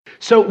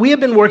So we have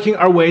been working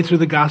our way through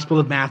the Gospel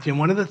of Matthew, and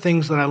one of the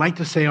things that I like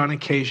to say on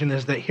occasion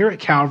is that here at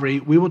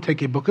Calvary, we will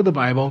take a book of the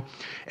Bible,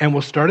 and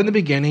we'll start in the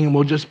beginning, and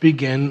we'll just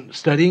begin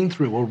studying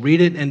through. We'll read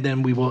it, and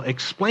then we will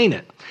explain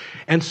it.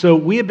 And so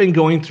we have been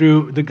going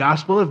through the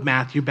Gospel of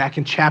Matthew. Back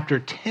in chapter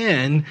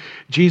 10,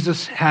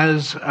 Jesus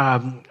has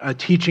a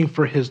teaching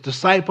for his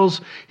disciples.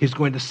 He's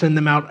going to send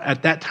them out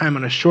at that time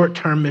on a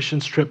short-term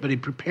missions trip, but he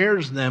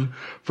prepares them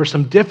for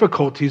some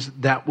difficulties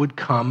that would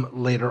come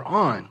later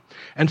on.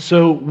 And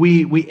so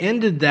we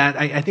ended that,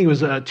 I think it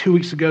was 2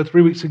 weeks ago,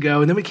 3 weeks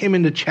ago, and then we came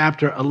into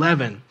chapter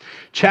 11.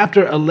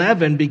 Chapter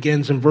 11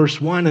 begins in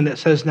verse 1, and it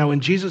says, "Now when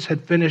Jesus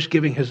had finished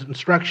giving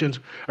instructions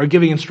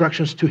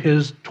to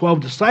his 12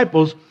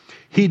 disciples,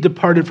 he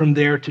departed from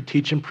there to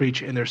teach and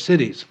preach in their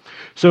cities."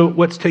 So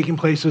what's taking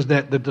place is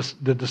that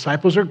the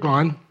disciples are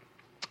gone,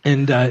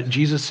 and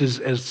Jesus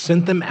has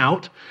sent them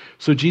out.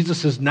 So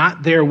Jesus is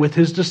not there with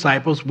his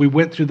disciples. We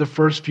went through the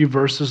first few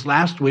verses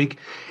last week,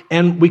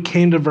 and we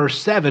came to verse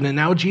 7, and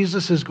now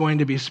Jesus is going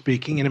to be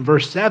speaking. And in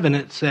verse 7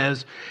 it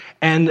says,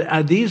 "And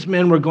these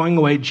men were going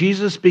away.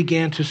 Jesus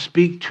began to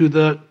speak to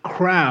the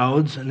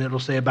crowds," and it'll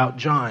say about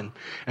John.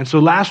 And so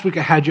last week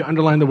I had you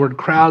underline the word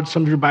crowd.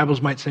 Some of your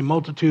Bibles might say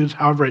multitudes.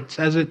 However it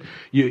says it,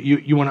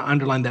 you want to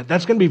underline that.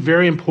 That's going to be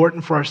very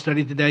important for our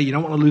study today. You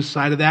don't want to lose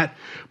sight of that.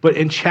 But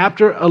in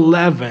chapter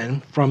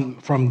 11,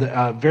 from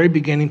the very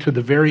beginning to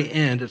the very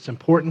end, it's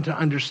important to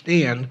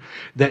understand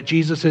that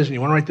Jesus is, and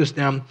you want to write this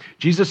down,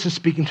 Jesus is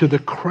speaking to the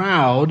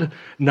crowd,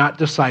 not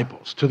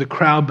disciples. To the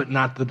crowd, but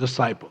not the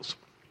disciples.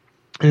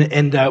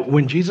 And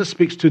when Jesus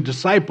speaks to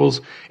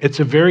disciples, it's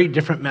a very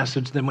different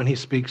message than when he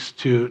speaks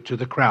to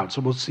the crowd.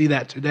 So we'll see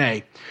that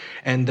today.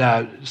 And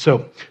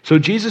so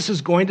Jesus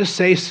is going to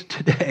say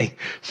today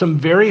some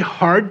very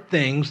hard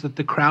things that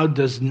the crowd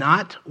does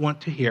not want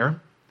to hear.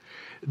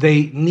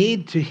 They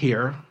need to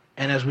hear.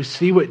 And as we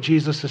see what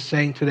Jesus is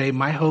saying today,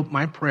 my hope,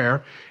 my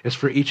prayer is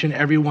for each and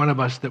every one of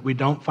us that we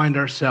don't find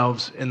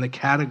ourselves in the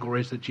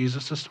categories that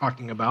Jesus is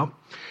talking about,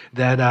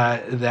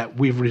 that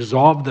we've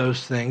resolved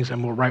those things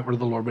and we're right where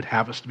the Lord would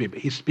have us to be. But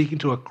he's speaking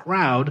to a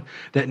crowd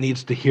that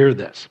needs to hear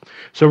this.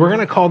 So we're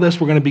going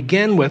to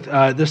begin with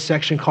this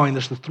section, calling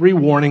this the 3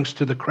 warnings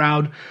to the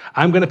crowd.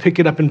 I'm going to pick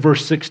it up in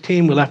verse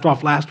 16. We left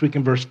off last week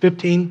in verse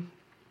 15.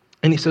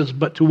 And he says,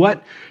 "But to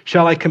what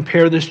shall I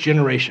compare this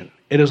generation?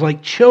 It is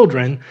like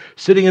children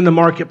sitting in the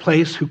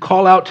marketplace who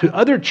call out to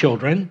other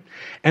children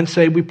and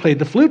say, 'We played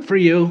the flute for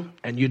you,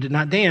 and you did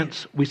not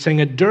dance. We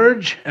sang a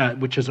dirge,'"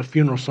 which is a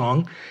funeral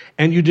song,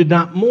 "'and you did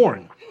not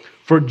mourn.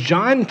 For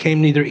John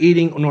came neither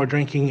eating nor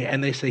drinking,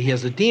 and they say he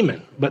has a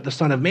demon. But the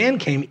Son of Man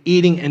came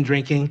eating and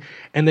drinking,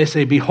 and they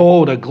say,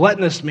 Behold, a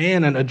gluttonous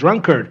man and a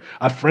drunkard,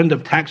 a friend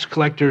of tax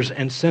collectors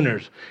and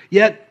sinners.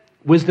 Yet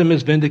wisdom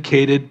is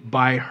vindicated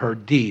by her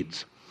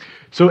deeds.'"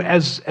 So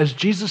as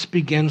Jesus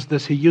begins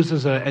this, he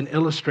uses an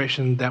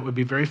illustration that would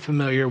be very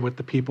familiar with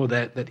the people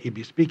that he'd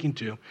be speaking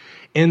to.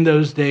 In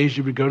those days,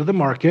 you would go to the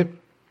market,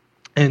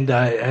 and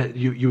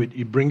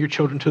you bring your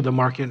children to the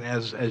market, and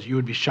as you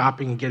would be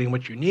shopping and getting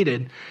what you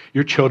needed,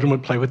 your children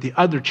would play with the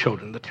other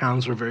children. The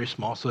towns were very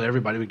small, so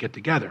everybody would get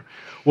together.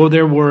 Well,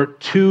 there were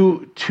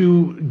two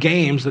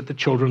games that the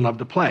children loved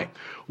to play.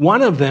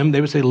 One of them,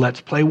 they would say,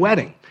 "Let's play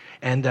wedding."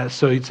 And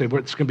so you'd say, well,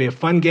 it's going to be a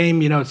fun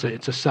game,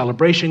 it's a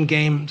celebration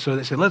game. So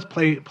they say, let's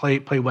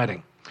play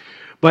wedding.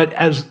 But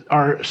as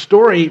our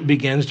story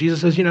begins, Jesus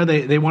says,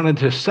 they wanted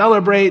to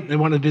celebrate, they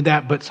wanted to do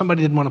that, but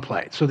somebody didn't want to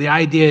play. So the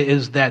idea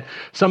is that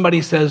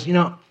somebody says,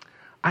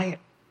 I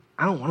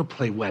don't want to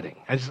play wedding.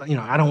 Somebody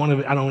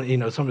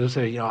will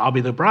say, I'll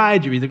be the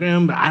bride, you be the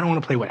groom, but I don't want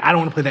to play wedding. I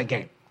don't want to play that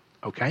game.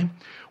 Okay?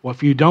 Well,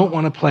 if you don't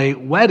want to play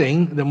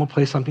wedding, then we'll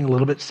play something a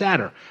little bit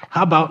sadder.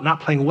 How about not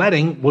playing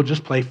wedding? We'll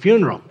just play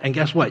funeral. And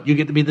guess what? You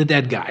get to be the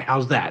dead guy.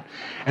 How's that?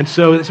 And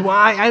so they say, well,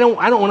 I don't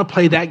want to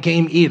play that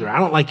game either. I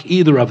don't like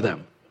either of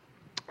them.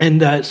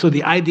 And so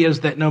the idea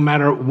is that no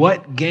matter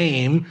what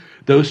game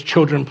those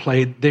children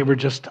played, they were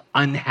just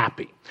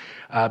unhappy.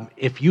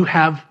 If you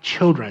have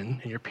children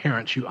and your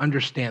parents, you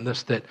understand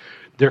this, that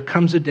there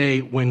comes a day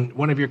when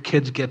one of your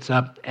kids gets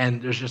up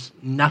and there's just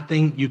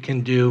nothing you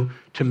can do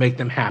to make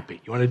them happy.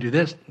 You want to do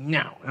this?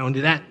 No. I want to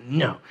do that?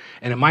 No.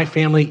 And in my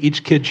family,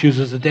 each kid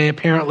chooses a day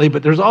apparently,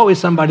 but there's always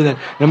somebody that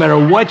no matter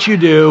what you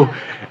do,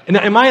 and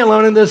am I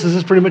alone in this? Is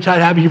this pretty much how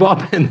it happens? You've all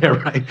been there,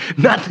 right?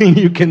 Nothing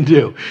you can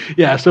do.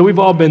 Yeah, so we've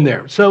all been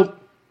there. So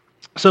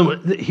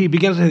he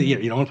begins to say,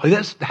 you don't want to play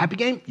this, the happy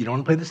game? You don't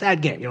want to play the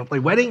sad game? You don't want to play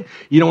wedding?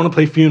 You don't want to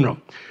play funeral?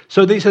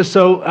 So he says,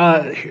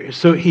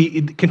 so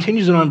he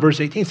continues it on verse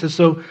 18, says,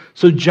 so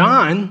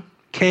John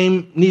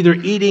came neither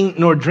eating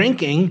nor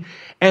drinking,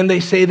 and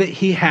they say that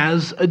he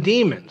has a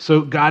demon.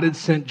 So God had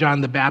sent John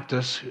the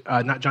Baptist,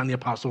 not John the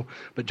Apostle,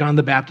 but John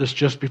the Baptist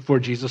just before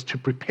Jesus to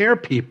prepare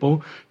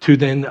people to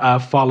then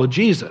follow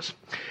Jesus.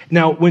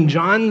 Now, when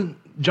John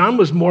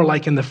was more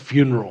like in the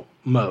funeral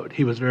mode.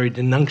 He was very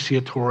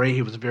denunciatory.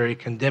 He was very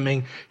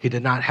condemning. He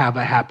did not have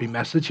a happy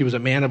message. He was a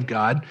man of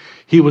God.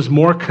 He was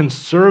more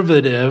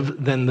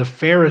conservative than the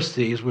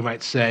Pharisees, we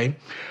might say.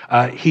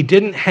 He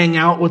didn't hang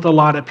out with a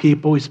lot of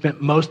people. He spent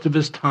most of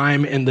his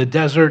time in the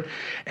desert.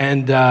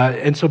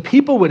 And so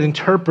people would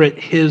interpret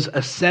his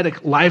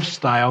ascetic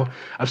lifestyle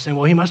of saying,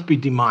 well, he must be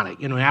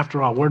demonic.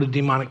 After all, where do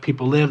demonic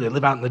people live? They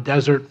live out in the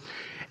desert.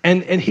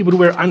 And he would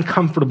wear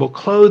uncomfortable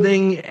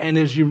clothing, and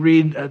as you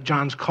read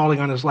John's calling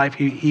on his life,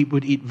 he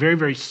would eat very,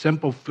 very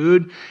simple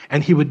food,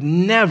 and he would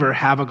never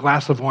have a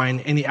glass of wine,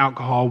 any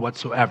alcohol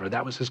whatsoever.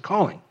 That was his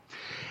calling.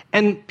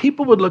 And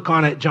people would look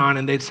on at John,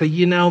 and they'd say,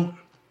 we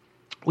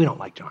don't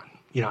like John.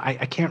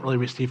 I can't really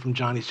receive from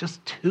John. He's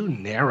just too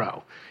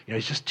narrow.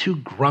 He's just too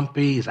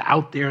grumpy. He's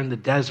out there in the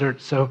desert.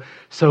 So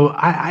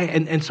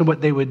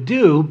what they would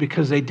do,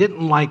 because they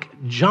didn't like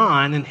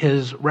John and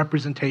his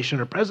representation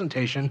or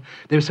presentation,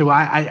 they would say, well,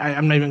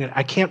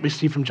 I can't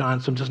receive from John,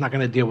 so I'm just not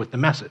going to deal with the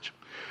message.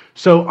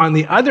 So on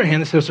the other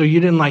hand, they say, so you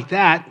didn't like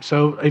that.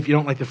 So if you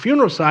don't like the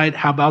funeral side,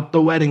 how about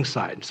the wedding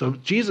side? So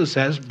Jesus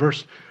says,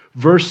 what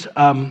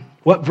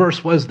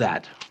verse was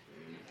that?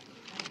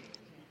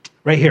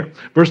 Right here,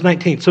 verse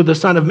 19. So the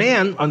Son of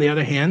Man, on the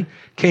other hand,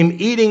 came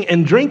eating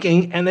and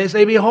drinking, and they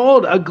say,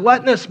 behold, a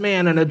gluttonous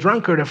man and a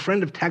drunkard, a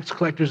friend of tax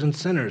collectors and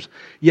sinners.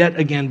 Yet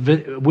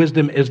again,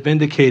 wisdom is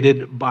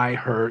vindicated by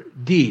her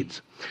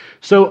deeds.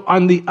 So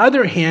on the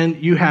other hand,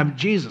 you have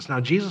Jesus. Now,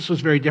 Jesus was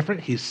very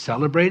different. He's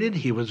celebrated.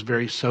 He was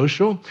very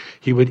social.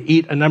 He would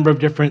eat a number of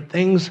different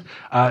things.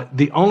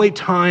 The only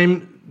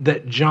time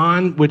that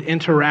John would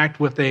interact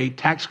with a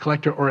tax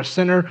collector or a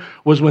sinner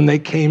was when they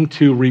came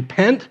to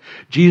repent.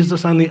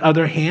 Jesus, on the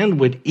other hand,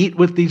 would eat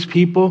with these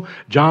people.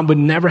 John would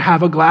never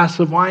have a glass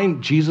of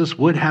wine. Jesus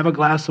would have a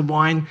glass of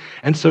wine.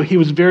 And so he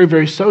was very,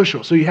 very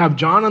social. So you have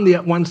John on the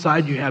one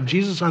side, you have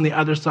Jesus on the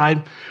other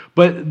side,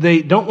 but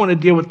they don't want to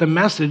deal with the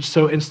message.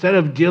 So instead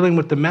of dealing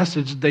with the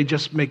message, they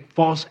just make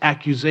false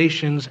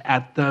accusations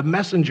at the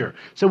messenger.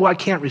 So, well, I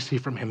can't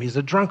receive from him. He's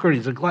a drunkard.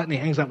 He's a glutton. He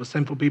hangs out with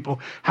sinful people.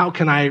 How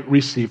can I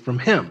receive from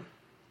him?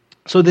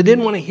 So they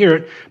didn't want to hear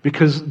it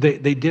because they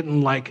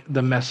didn't like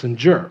the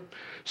messenger.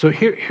 So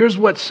here's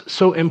what's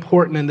so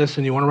important in this,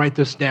 and you want to write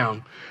this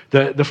down.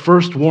 The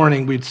first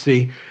warning we'd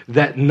see,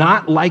 that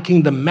not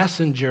liking the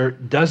messenger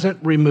doesn't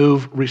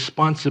remove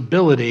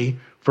responsibility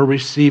for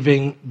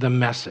receiving the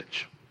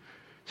message.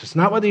 So it's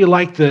not whether you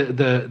like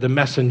the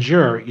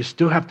messenger, you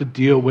still have to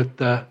deal with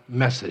the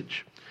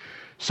message.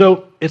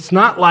 So it's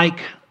not like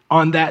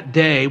on that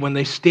day when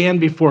they stand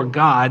before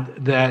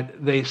God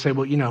that they say,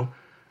 well,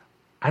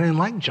 I didn't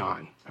like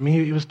John.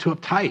 He was too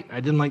uptight.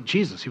 I didn't like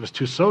Jesus. He was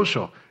too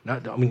social.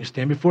 You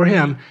stand before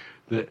him.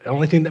 The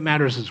only thing that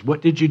matters is,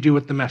 what did you do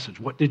with the message?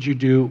 What did you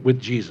do with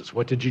Jesus?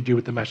 What did you do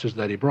with the message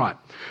that he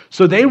brought?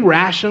 So they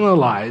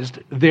rationalized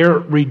their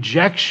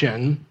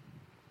rejection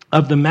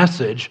of the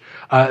message.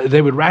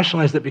 They would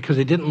rationalize that because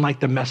they didn't like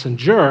the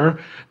messenger,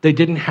 they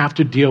didn't have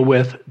to deal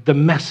with the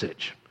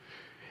message.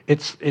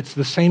 It's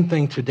the same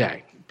thing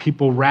today.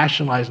 People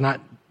rationalize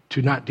not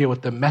deal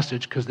with the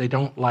message because they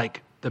don't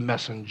like the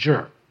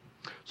messenger.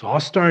 So I'll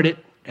start it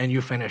and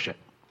you finish it.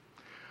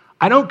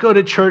 I don't go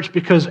to church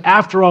because,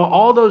 after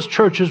all those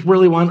churches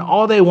really want,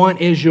 all they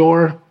want is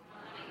your.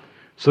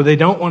 So they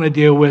don't want to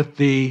deal with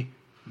the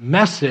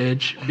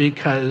message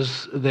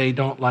because they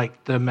don't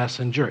like the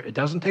messenger. It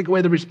doesn't take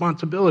away the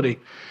responsibility.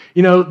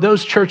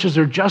 Those churches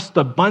are just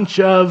a bunch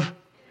of.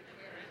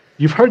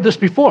 You've heard this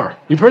before.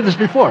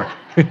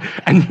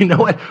 And you know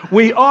what?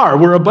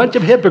 We're a bunch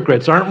of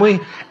hypocrites, aren't we?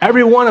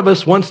 Every one of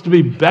us wants to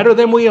be better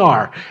than we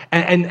are.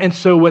 And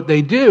so what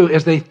they do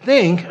is they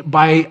think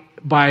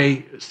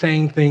by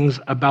saying things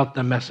about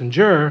the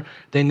messenger,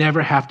 they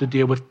never have to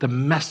deal with the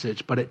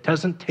message, but it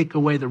doesn't take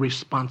away the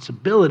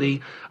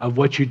responsibility of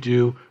what you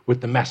do with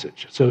the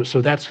message. So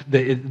that's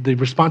the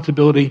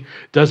responsibility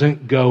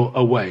doesn't go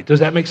away. Does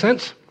that make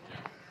sense?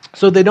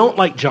 So they don't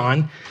like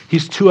John.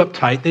 He's too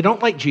uptight. They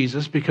don't like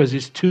Jesus because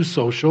he's too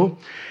social.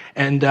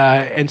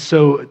 And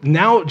so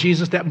now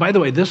Jesus, by the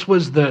way, this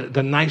was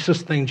the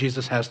nicest thing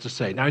Jesus has to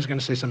say. Now he's going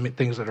to say some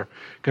things that are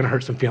going to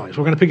hurt some feelings.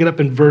 We're going to pick it up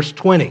in verse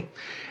 20.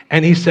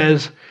 And he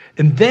says,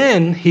 and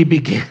then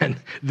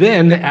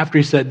after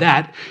he said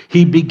that,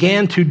 he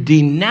began to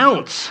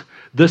denounce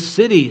the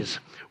cities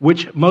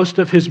which most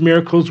of his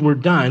miracles were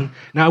done.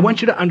 Now I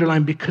want you to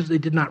underline, because they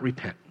did not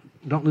repent.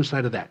 Don't lose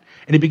sight of that.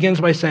 And he begins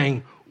by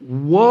saying,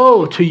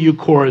 woe to you,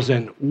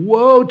 Chorazin.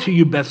 Woe to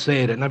you,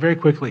 Bethsaida. Now very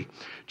quickly,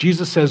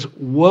 Jesus says,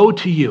 woe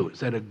to you.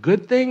 Is that a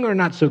good thing or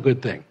not so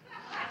good thing?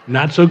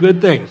 Not so good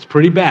thing. It's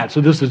pretty bad.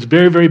 So this is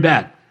very, very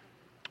bad.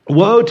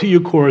 Woe to you,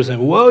 Chorazin.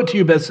 Woe to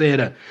you,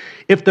 Bethsaida.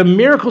 If the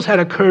miracles had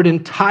occurred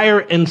in Tyre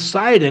and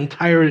Sidon,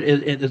 Tyre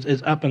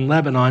is up in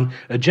Lebanon,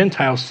 a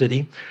Gentile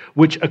city,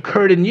 which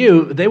occurred in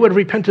you, they would have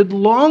repented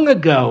long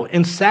ago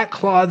in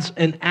sackcloths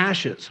and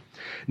ashes.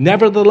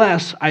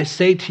 Nevertheless, I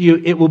say to you,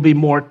 it will be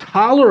more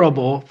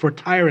tolerable for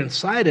Tyre and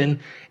Sidon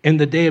in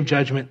the day of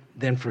judgment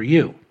than for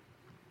you.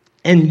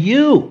 And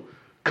you,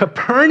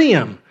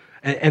 Capernaum,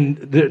 and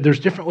there's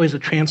different ways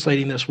of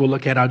translating this we'll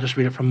look at. I'll just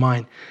read it from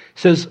mine. It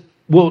says,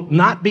 will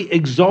not be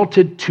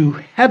exalted to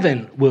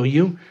heaven, will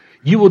you?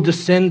 You will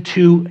descend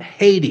to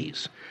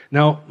Hades.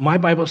 Now, my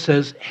Bible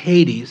says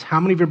Hades. How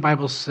many of your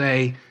Bibles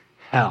say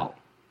hell?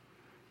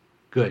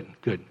 Good.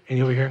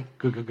 Any over here?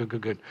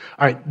 Good.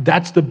 All right,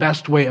 that's the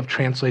best way of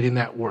translating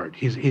that word.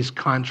 He's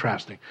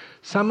contrasting.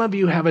 Some of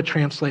you have a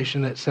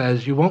translation that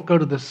says you won't go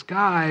to the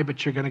sky,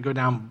 but you're going to go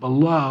down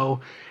below,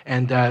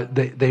 and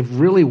they've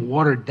really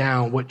watered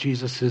down what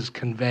Jesus is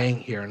conveying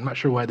here. I'm not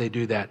sure why they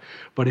do that,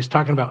 but he's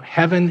talking about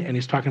heaven, and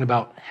he's talking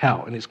about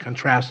hell, and he's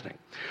contrasting.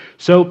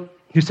 So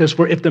he says,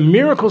 for if the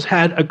miracles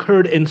had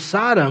occurred in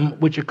Sodom,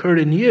 which occurred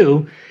in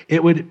you,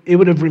 it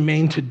would have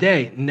remained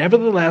today.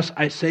 Nevertheless,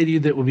 I say to you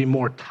that it will be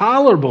more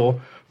tolerable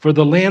for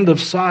the land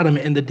of Sodom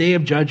in the day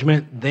of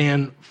judgment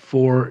than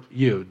for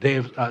you. Day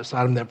of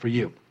Sodom than for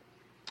you.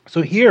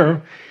 So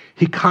here,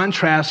 he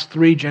contrasts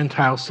three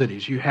Gentile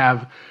cities. You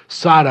have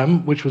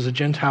Sodom, which was a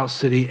Gentile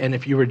city, and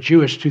if you were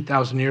Jewish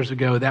 2,000 years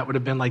ago, that would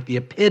have been like the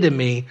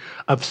epitome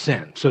of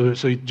sin. So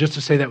just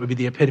to say that would be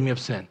the epitome of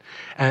sin.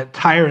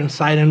 Tyre and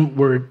Sidon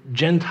were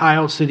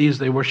Gentile cities.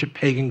 They worshiped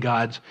pagan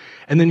gods.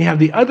 And then you have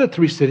the other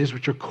three cities,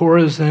 which are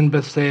Chorazin,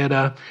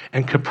 Bethsaida,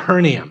 and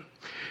Capernaum.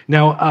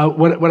 Now,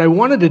 what I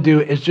wanted to do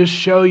is just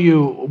show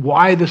you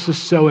why this is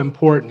so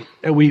important.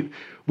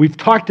 We've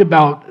talked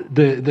about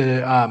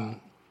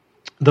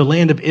the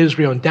land of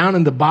Israel, and down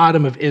in the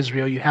bottom of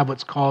Israel, you have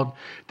what's called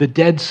the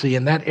Dead Sea,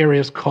 and that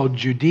area is called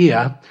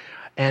Judea,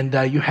 and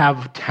you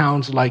have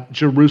towns like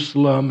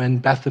Jerusalem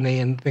and Bethany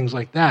and things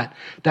like that.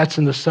 That's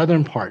in the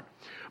southern part.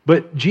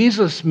 But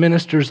Jesus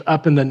ministers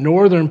up in the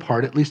northern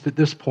part, at least at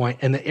this point,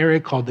 in the area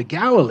called the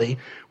Galilee,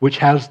 which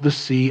has the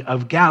Sea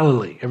of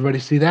Galilee. Everybody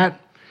see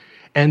that?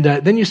 And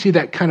then you see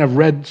that kind of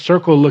red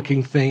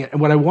circle-looking thing,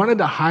 and what I wanted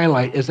to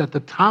highlight is at the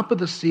top of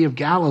the Sea of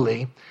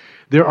Galilee,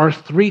 there are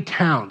three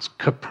towns,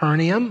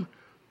 Capernaum,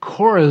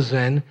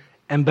 Chorazin,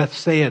 and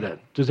Bethsaida.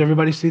 Does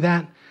everybody see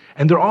that?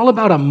 And they're all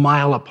about a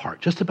mile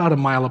apart, just about a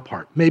mile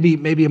apart, maybe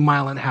a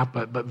mile and a half,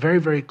 but very,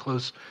 very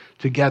close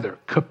together.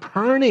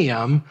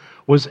 Capernaum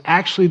was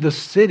actually the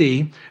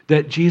city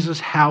that Jesus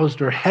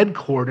housed or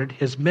headquartered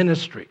his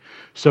ministry.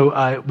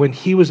 So when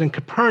he was in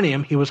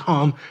Capernaum, he was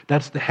home.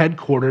 That's the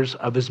headquarters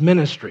of his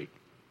ministry.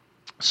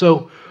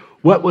 So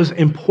what was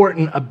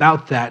important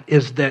about that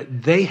is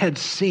that they had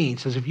seen,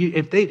 says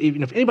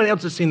if anybody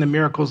else has seen the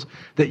miracles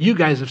that you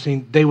guys have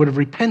seen, they would have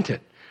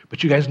repented.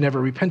 But you guys never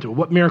repented.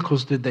 What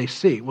miracles did they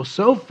see? Well,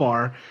 so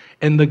far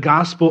in the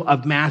Gospel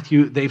of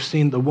Matthew, they've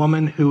seen the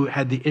woman who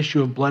had the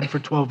issue of blood for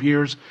 12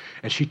 years,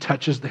 and she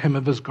touches the hem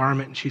of his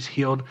garment, and she's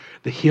healed.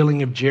 The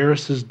healing of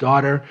Jairus'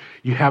 daughter.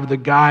 You have the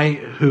guy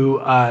who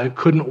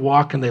couldn't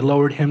walk, and they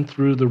lowered him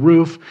through the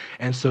roof,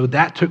 and so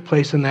that took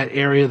place in that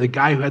area. The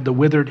guy who had the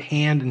withered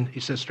hand, and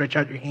he says, stretch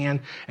out your hand,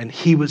 and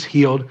he was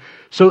healed.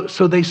 So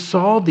they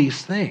saw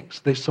these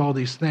things. They saw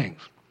these things.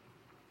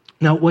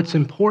 Now, what's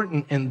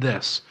important in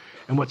this,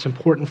 and what's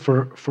important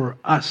for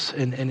us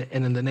and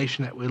in the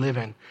nation that we live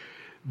in,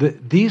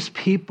 these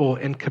people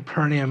in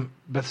Capernaum,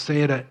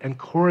 Bethsaida, and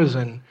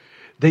Chorazin,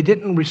 they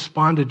didn't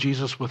respond to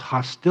Jesus with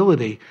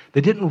hostility.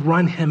 They didn't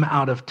run him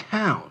out of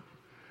town.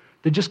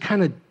 They just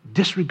kind of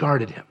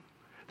disregarded him.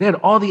 They had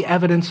all the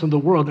evidence in the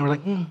world, and they were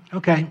like,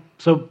 okay,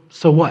 so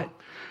what?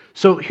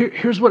 So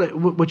here's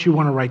what you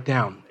want to write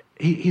down.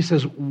 He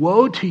says,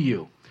 woe to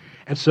you.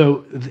 And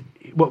so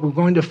what we're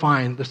going to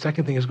find, the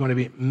second thing is going to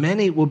be,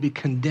 many will be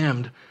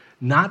condemned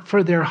not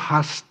for their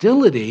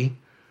hostility,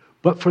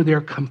 but for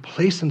their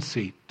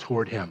complacency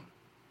toward him.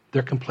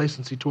 Their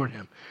complacency toward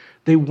him.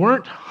 They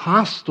weren't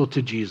hostile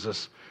to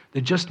Jesus.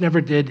 They just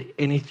never did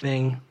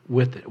anything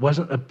with it. It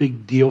wasn't a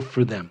big deal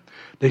for them.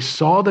 They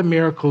saw the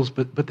miracles,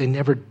 but they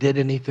never did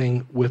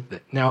anything with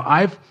it. Now,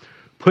 I've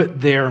put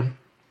there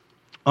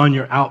on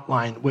your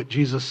outline what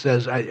Jesus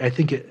says. I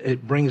think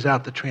it brings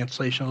out the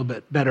translation a little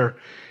bit better.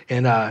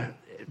 And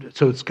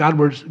so it's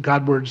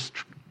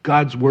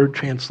God's word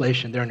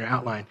translation there in your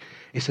outline.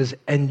 It says,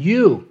 and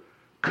you,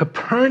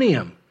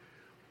 Capernaum,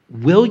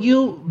 will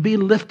you be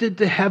lifted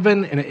to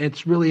heaven? And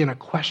it's really in a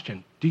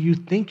question. Do you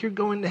think you're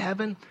going to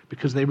heaven?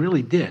 Because they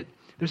really did.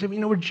 They're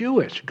saying, we're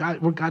Jewish.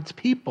 We're God's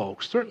people.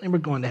 Certainly we're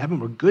going to heaven.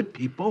 We're good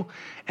people.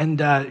 And,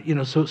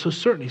 so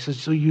certainly, he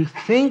says, so you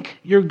think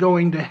you're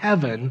going to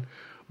heaven,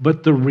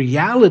 but the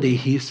reality,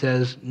 he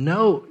says,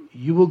 no,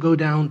 you will go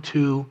down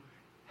to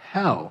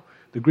hell.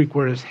 The Greek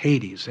word is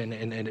Hades, and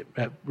it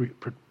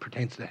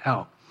pertains to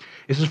hell.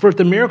 It says, for if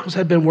the miracles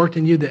had been worked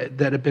in you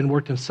that have been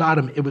worked in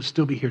Sodom, it would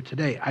still be here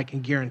today. I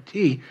can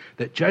guarantee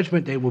that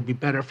judgment day will be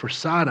better for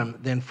Sodom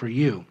than for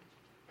you.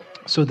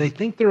 So they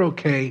think they're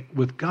okay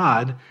with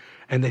God,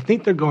 and they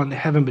think they're going to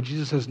heaven, but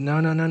Jesus says,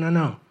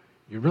 no.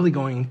 You're really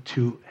going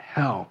to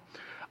hell.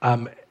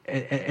 The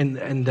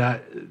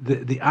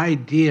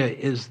idea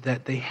is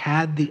that they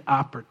had the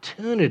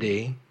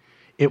opportunity.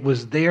 It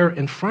was there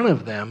in front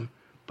of them,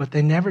 but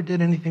they never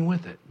did anything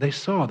with it. They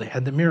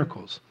had the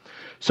miracles.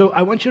 So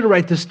I want you to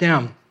write this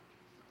down.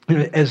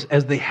 As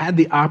they had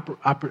the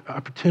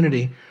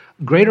opportunity,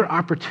 greater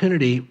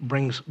opportunity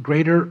brings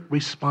greater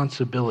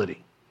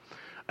responsibility.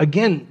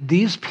 again,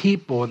 these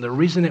people, and the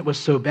reason it was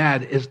so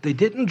bad is they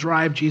didn't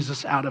drive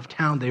Jesus out of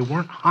town. They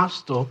weren't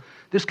hostile.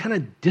 Just kind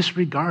of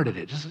disregarded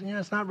it. Just,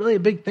 it's not really a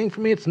big thing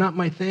for me. It's not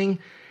my thing.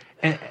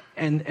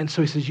 And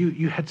so he says,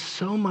 you had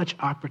so much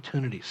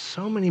opportunity,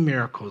 so many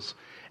miracles,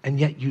 and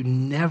yet you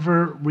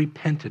never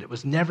repented. It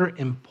was never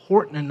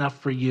important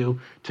enough for you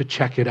to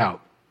check it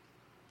out.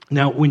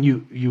 Now, when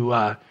you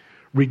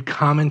read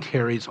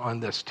commentaries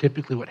on this,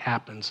 typically what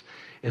happens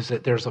is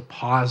that there's a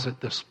pause at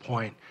this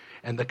point,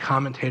 and the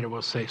commentator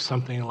will say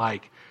something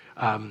like,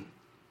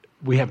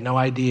 we have no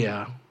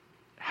idea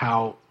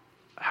how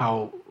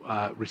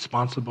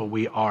responsible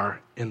we are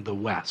in the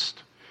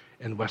West,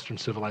 in Western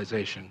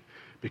civilization,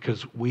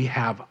 because we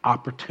have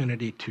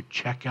opportunity to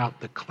check out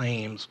the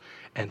claims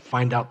and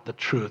find out the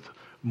truth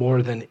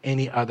more than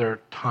any other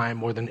time,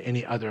 more than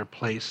any other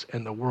place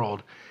in the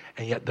world.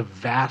 And yet the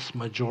vast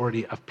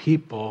majority of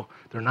people,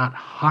 they're not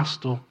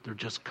hostile, they're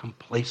just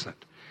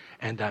complacent.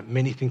 And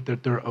many think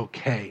that they're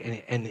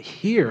okay. And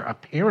here,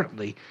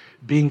 apparently,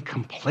 being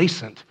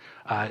complacent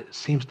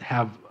seems to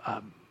have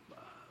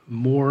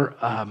more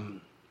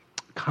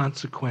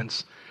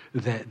consequence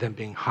than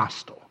being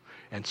hostile.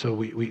 And so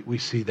we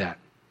see that.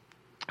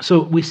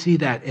 So we see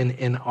that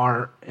in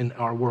our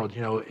world,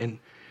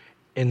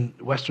 in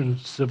Western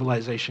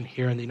civilization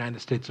here in the United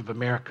States of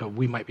America,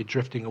 we might be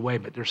drifting away,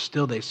 but there's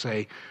still, they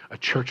say, a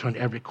church on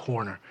every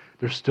corner.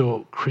 There's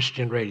still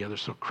Christian radio.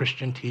 There's still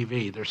Christian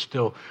TV. There's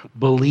still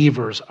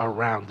believers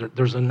around.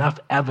 There's enough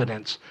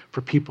evidence for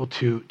people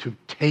to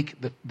take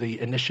the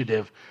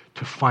initiative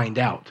to find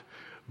out.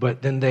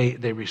 But then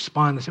they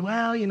respond and say,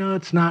 well,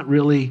 it's not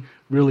really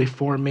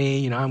for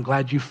me. I'm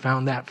glad you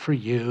found that for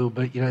you.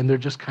 But, and they're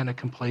just kind of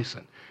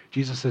complacent.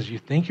 Jesus says, you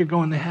think you're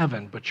going to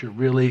heaven, but you're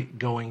really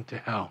going to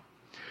hell.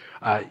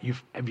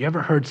 Have you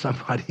ever heard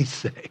somebody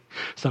say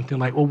something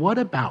like, well, what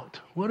about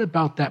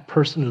that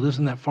person who lives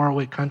in that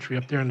faraway country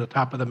up there on the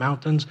top of the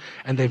mountains,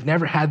 and they've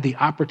never had the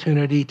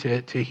opportunity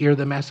to hear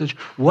the message?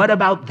 What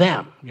about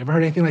them? You ever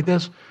heard anything like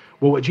this?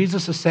 Well, what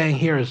Jesus is saying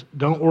here is,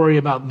 don't worry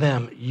about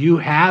them. You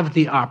have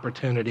the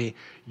opportunity.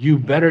 You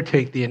better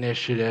take the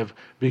initiative,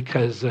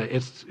 because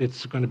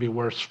it's going to be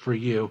worse for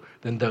you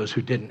than those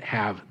who didn't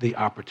have the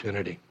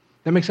opportunity.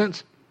 That make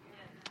sense?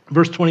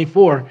 Verse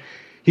 24,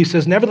 he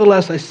says,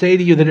 nevertheless, I say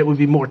to you that it would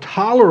be more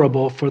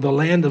tolerable for the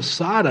land of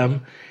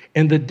Sodom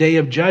in the day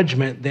of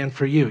judgment than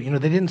for you.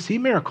 They didn't see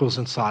miracles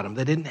in Sodom.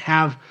 They didn't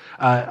have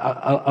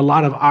a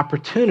lot of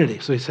opportunity.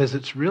 So he says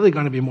it's really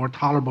going to be more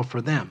tolerable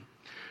for them.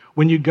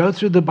 When you go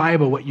through the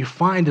Bible, what you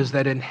find is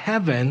that in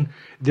heaven,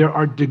 there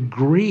are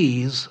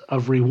degrees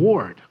of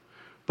reward.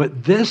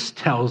 But this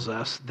tells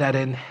us that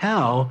in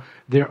hell,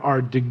 there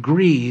are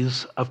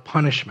degrees of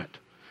punishment.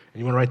 And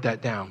you want to write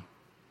that down.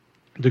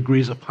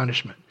 Degrees of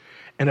punishment.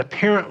 And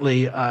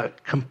apparently,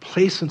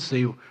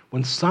 complacency,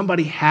 when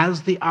somebody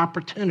has the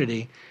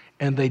opportunity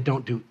and they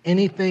don't do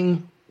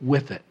anything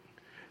with it,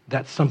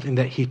 that's something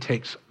that he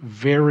takes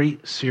very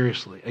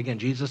seriously. Again,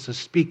 Jesus is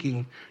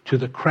speaking to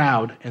the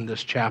crowd in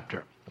this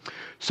chapter.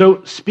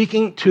 So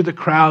speaking to the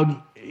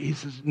crowd, he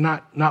says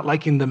not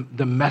liking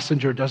the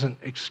messenger doesn't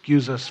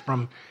excuse us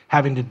from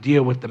having to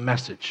deal with the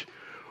message.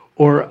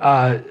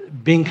 Or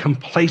being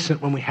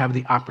complacent when we have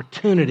the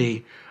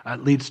opportunity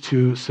leads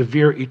to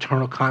severe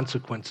eternal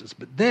consequences.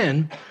 But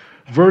then,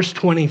 verse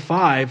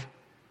 25,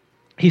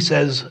 he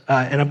says,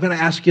 and I'm going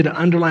to ask you to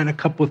underline a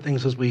couple of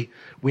things as we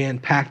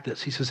unpack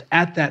this. He says,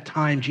 at that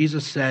time,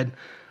 Jesus said,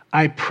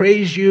 I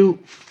praise you,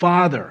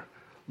 Father,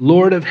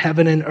 Lord of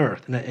heaven and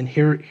earth. And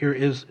here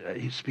is,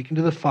 he's speaking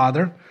to the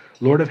Father,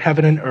 Lord of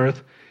heaven and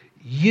earth.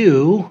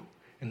 You,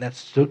 and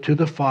that's to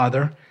the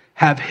Father,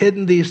 have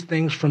hidden these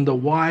things from the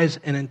wise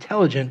and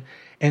intelligent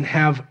and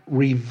have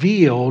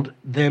revealed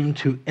them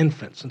to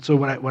infants. And so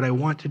what I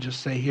want to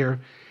just say here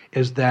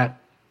is that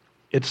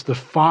it's the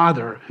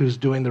Father who's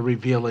doing the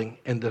revealing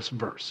in this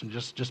verse. And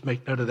just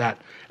make note of that,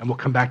 and we'll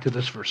come back to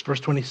this verse.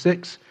 Verse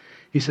 26,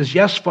 he says,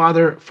 yes,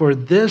 Father, for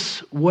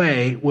this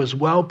way was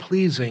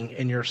well-pleasing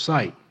in your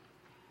sight.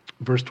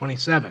 Verse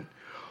 27,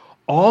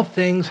 all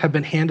things have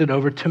been handed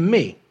over to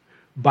me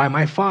by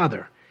my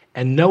Father,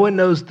 and no one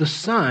knows the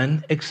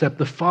Son except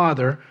the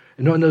Father,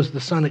 and no one knows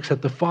the Son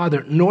except the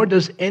Father, nor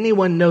does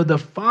anyone know the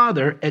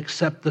Father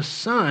except the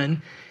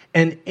Son,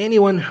 and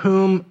anyone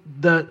whom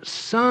the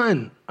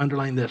Son,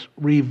 underline this,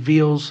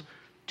 reveals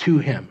to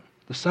him.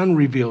 The Son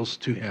reveals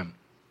to him.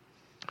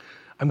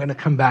 I'm going to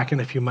come back in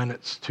a few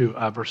minutes to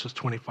verses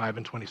 25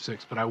 and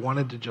 26, but I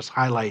wanted to just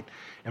highlight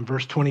in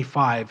verse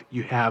 25,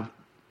 you have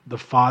the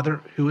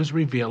Father who is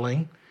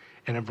revealing,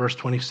 and in verse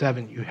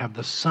 27, you have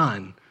the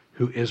Son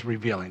who is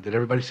revealing. Did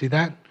everybody see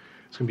that?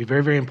 It's going to be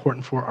very, very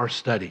important for our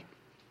study.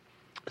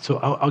 So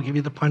I'll give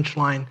you the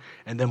punchline,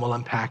 and then we'll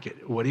unpack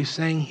it. What he's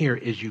saying here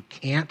is you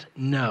can't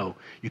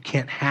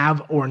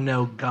have or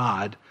know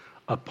God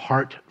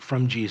apart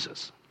from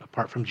Jesus.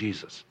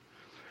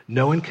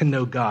 No one can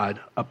know God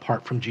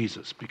apart from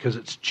Jesus, because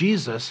it's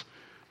Jesus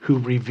who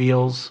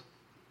reveals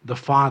the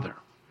Father.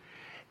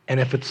 And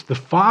if it's the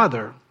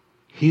Father,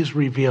 he's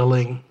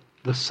revealing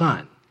the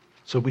Son.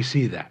 So we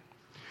see that.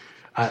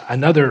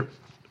 Another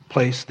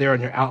place there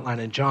in your outline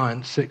in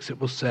John 6, it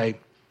will say,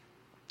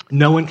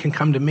 "No one can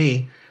come to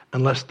me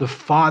unless the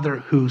Father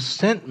who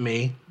sent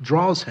me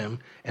draws him,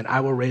 and I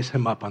will raise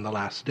him up on the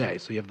last day."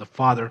 So you have the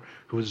Father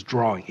who is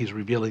drawing. He's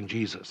revealing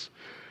Jesus.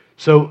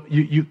 So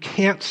you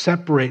can't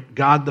separate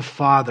God the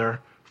Father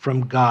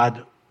from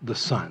God the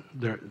Son.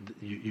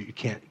 You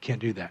can't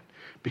do that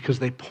because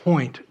they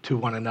point to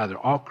one another.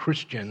 All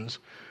Christians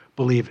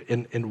believe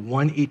in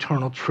one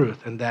eternal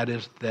truth, and that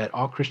is that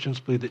all Christians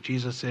believe that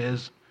Jesus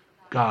is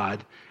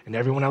God, and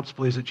everyone else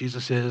believes that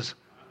Jesus is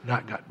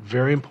not God.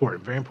 Very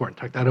important, very important.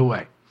 Tuck that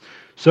away.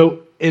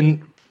 So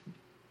in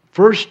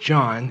 1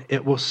 John,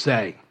 it will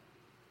say,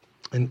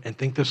 and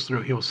think this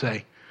through, he will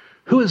say,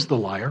 "Who is the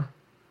liar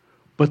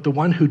but the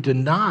one who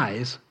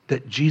denies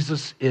that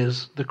Jesus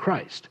is the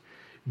Christ?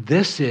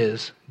 This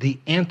is the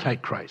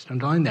Antichrist."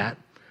 Underline that.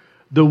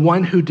 "The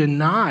one who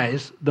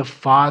denies the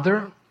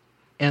Father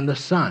and the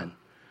Son.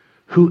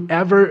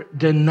 Whoever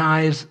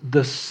denies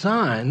the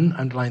Son,"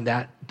 underline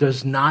that,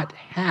 "does not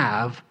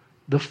have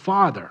the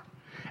Father.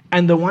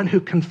 And the one who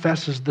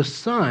confesses the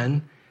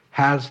Son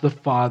has the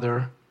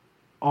Father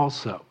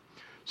also."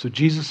 So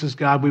Jesus is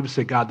God. We would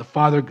say God the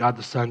Father, God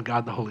the Son,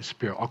 God the Holy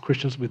Spirit. All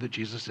Christians believe that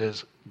Jesus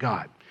is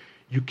God.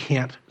 You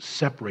can't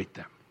separate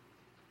them.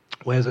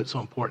 Why is it so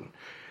important?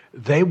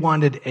 They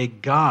wanted a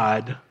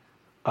God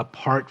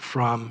apart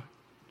from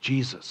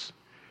Jesus.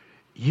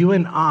 You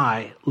and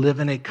I live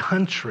in a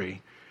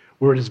country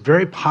where it is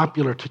very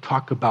popular to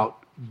talk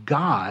about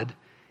God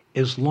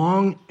as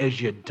long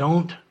as you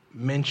don't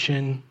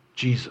mention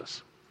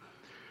Jesus.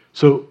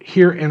 So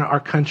here in our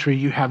country,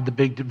 you have the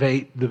big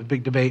debate.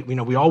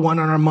 We all want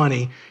on our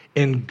money,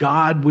 "In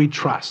God we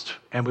trust."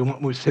 And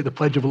when we say the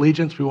Pledge of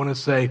Allegiance, we want to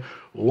say,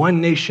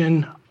 "One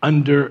nation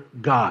under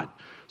God."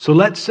 So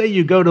let's say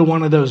you go to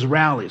one of those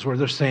rallies where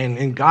they're saying,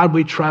 "In God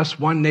we trust,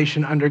 one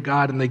nation under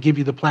God," and they give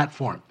you the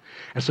platform.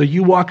 And so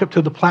you walk up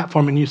to the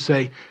platform and you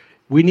say,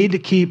 "We need to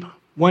keep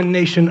one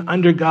nation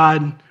under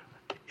God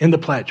in the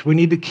pledge. We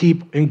need to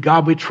keep In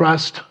God we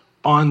trust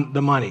on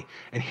the money."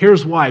 And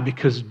here's why: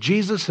 because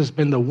Jesus has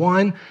been the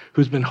one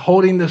who's been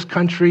holding this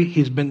country.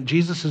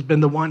 Jesus has been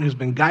the one who's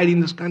been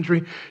guiding this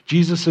country.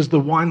 Jesus is the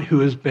one who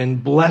has been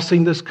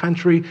blessing this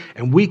country,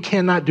 and we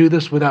cannot do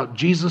this without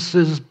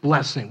Jesus'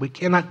 blessing. We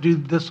cannot do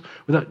this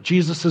without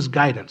Jesus'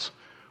 guidance.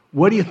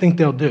 What do you think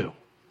they'll do?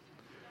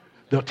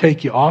 They'll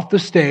take you off the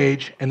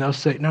stage and they'll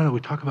say, no, we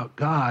talk about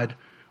God.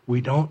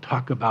 We don't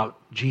talk about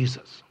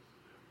Jesus.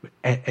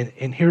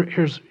 And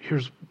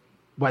here's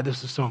why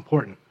this is so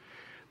important.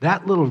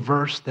 That little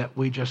verse that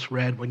we just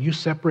read, when you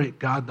separate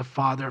God the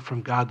Father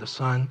from God the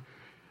Son,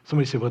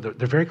 somebody said, well, they're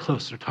very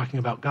close. They're talking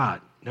about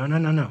God.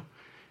 No.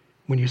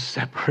 When you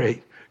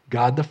separate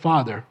God the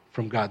Father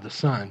from God the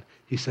Son,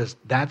 he says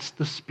that's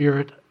the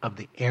spirit of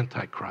the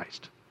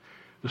Antichrist.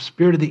 The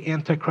spirit of the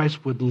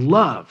Antichrist would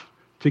love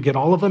to get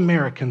all of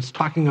Americans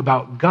talking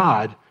about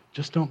God,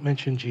 just don't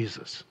mention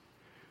Jesus.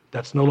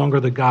 That's no longer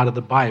the God of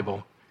the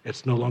Bible.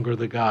 It's no longer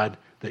the God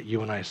that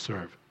you and I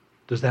serve.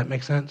 Does that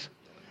make sense?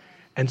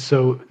 And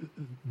so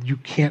you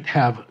can't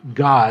have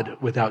God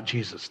without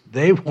Jesus.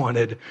 They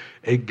wanted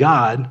a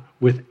God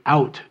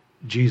without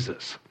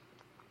Jesus.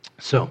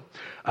 So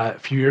a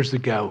few years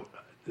ago,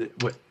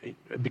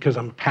 because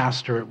I'm a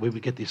pastor, we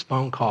would get these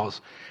phone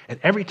calls. And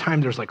every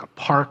time there's like a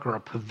park or a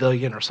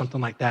pavilion or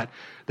something like that,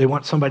 they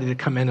want somebody to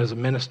come in as a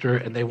minister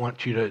and they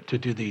want you to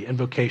do the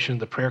invocation,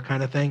 the prayer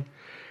kind of thing.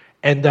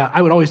 And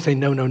I would always say,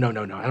 no.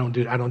 I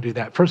don't do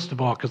that. First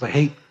of all, because I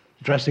hate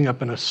dressing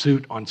up in a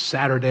suit on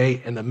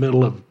Saturday in the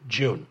middle of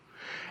June.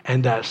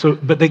 And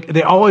but they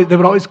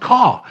would always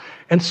call.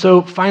 And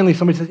so finally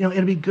somebody says,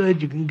 it'll be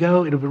good. You can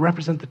go. It'll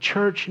represent the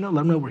church, let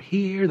them know we're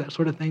here, that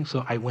sort of thing.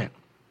 So I went.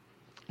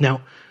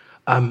 Now,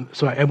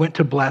 so I went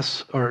to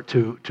bless or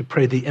to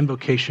pray the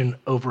invocation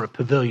over a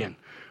pavilion,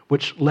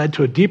 which led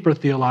to a deeper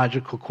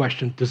theological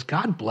question. Does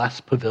God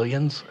bless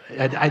pavilions?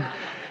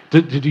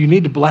 Do you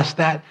need to bless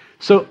that?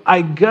 So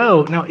I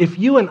go. Now, if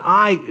you and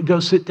I go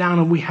sit down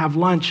and we have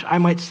lunch, I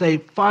might say,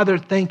 Father,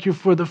 thank you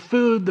for the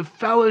food, the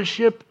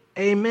fellowship,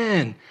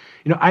 amen.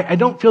 I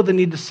don't feel the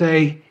need to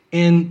say,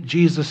 in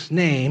Jesus'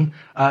 name,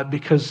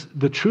 because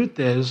the truth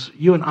is,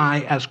 you and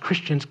I as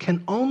Christians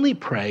can only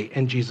pray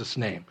in Jesus'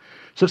 name.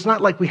 So it's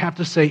not like we have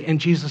to say in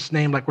Jesus'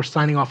 name like we're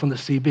signing off on the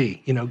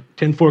CB,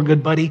 10-4,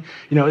 good buddy,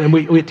 and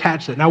we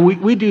attach that. Now,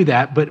 we do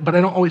that, but I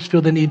don't always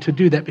feel the need to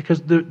do that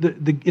because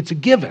it's a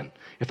given.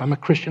 If I'm a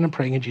Christian, I'm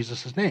praying in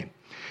Jesus' name.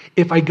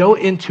 If I go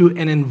into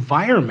an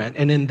environment,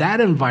 and in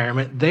that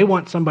environment, they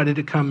want somebody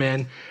to come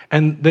in,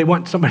 and they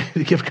want somebody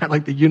to give kind of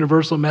like the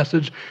universal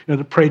message,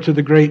 to pray to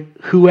the great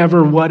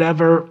whoever,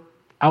 whatever,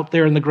 out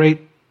there in the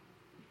great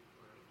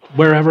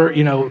wherever,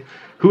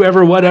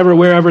 whoever, whatever,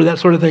 wherever, that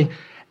sort of thing.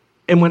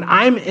 And when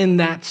I'm in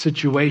that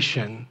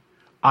situation,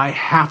 I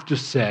have to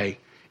say,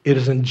 it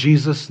is in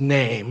Jesus'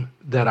 name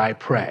that I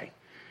pray.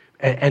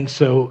 And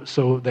so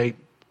they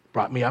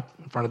brought me up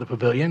in front of the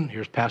pavilion.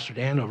 Here's Pastor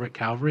Dan over at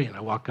Calvary, and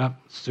I walk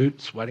up, suit,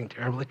 sweating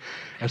terribly.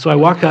 And so I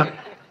walk up,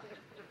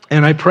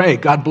 and I pray,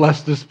 God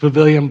bless this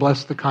pavilion,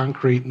 bless the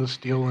concrete and the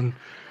steel, and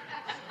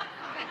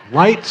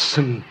lights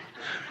and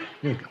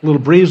a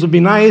little breeze would be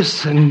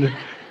nice. And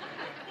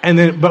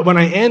then, but when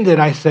I ended,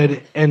 I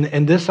said,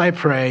 and this I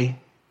pray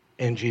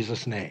in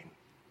Jesus' name.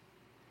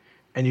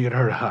 And you could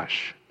hear a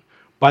hush.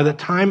 By the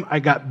time I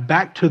got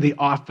back to the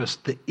office,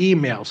 the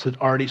emails had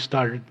already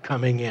started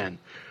coming in.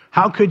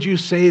 How could you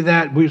say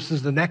that? This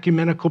is an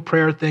ecumenical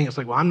prayer thing. It's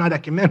like, well, I'm not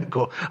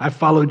ecumenical. I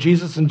follow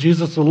Jesus and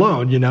Jesus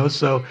alone, you know.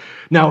 So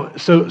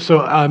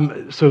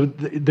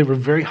they were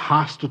very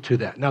hostile to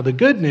that. Now, the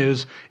good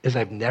news is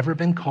I've never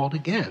been called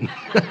again.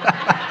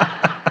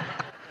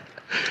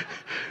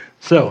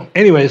 So,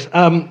 anyways,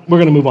 we're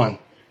going to move on.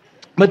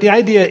 But the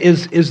idea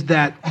is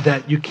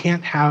that you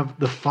can't have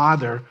the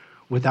Father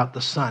without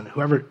the Son.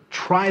 Whoever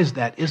tries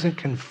that isn't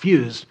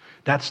confused.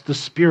 That's the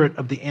spirit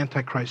of the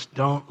Antichrist.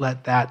 Don't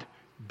let that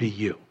be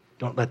you.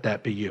 Don't let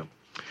that be you.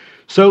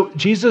 So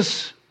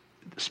Jesus,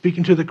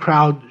 speaking to the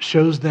crowd,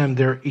 shows them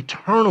their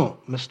eternal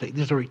mistake.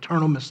 These are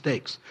eternal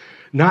mistakes.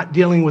 Not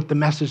dealing with the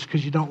message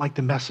because you don't like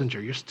the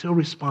messenger. You're still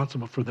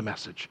responsible for the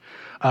message.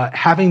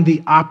 Having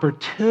the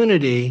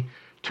opportunity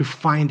to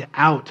find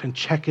out and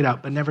check it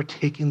out, but never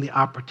taking the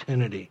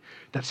opportunity.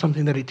 That's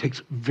something that he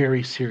takes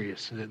very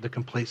serious, the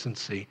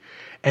complacency.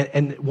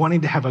 And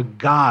wanting to have a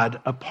God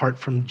apart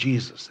from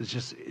Jesus. It's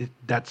just,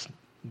 that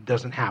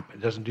doesn't happen.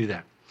 It doesn't do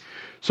that.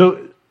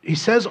 So he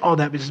says all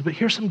that, but he says, but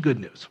here's some good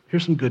news.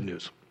 Here's some good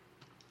news.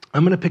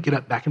 I'm going to pick it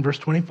up back in verse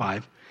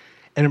 25.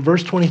 And in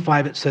verse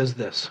 25, it says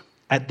this.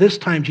 At this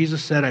time,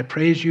 Jesus said, I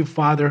praise you,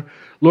 Father,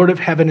 Lord of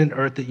heaven and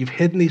earth, that you've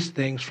hidden these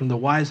things from the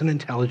wise and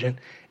intelligent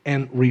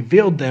and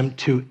revealed them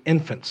to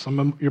infants. Some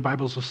of your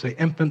Bibles will say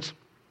infants.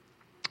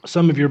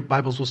 Some of your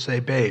Bibles will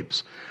say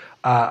babes.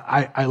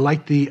 I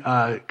like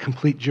the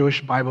complete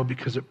Jewish Bible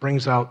because it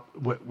brings out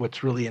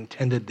what's really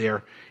intended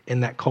there in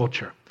that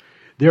culture.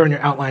 There in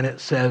your outline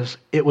it says,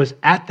 it was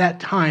at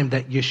that time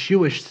that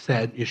Yeshua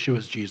said,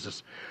 Yeshua's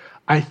Jesus,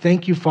 I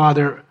thank you,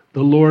 Father,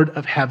 the Lord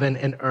of heaven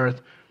and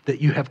earth,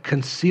 that you have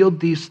concealed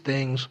these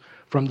things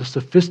from the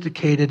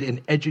sophisticated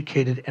and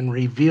educated and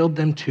revealed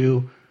them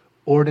to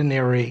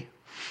ordinary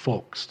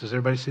folks. Does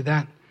everybody see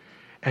that?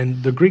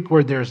 And the Greek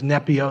word there is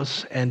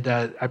nepios, and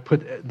I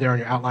put there in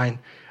your outline,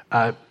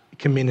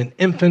 can mean an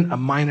infant, a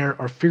minor,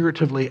 or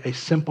figuratively a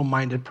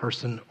simple-minded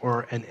person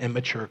or an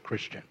immature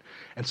Christian.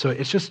 And so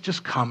it's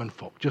just common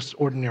folk, just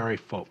ordinary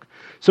folk.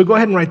 So go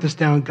ahead and write this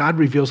down. God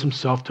reveals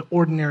himself to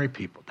ordinary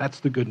people. That's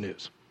the good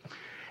news.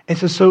 And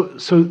so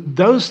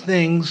those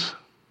things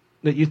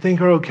that you think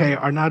are okay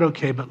are not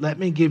okay, but let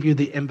me give you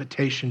the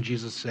invitation,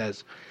 Jesus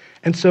says.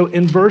 And so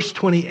in verse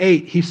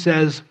 28, he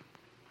says,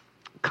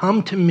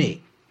 come to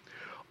me,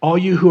 all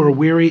you who are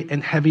weary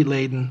and heavy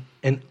laden,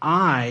 and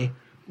I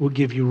will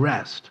give you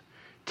rest.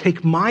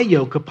 Take my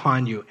yoke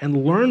upon you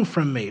and learn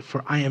from me,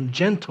 for I am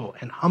gentle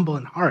and humble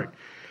in heart,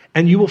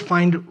 and you will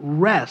find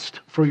rest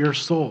for your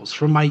souls.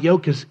 For my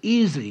yoke is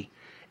easy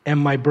and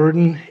my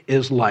burden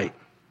is light.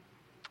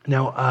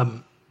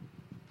 Now,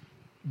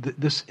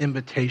 this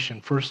invitation,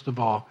 first of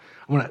all,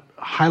 I want to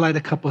highlight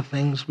a couple of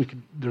things.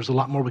 There's a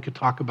lot more we could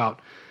talk about.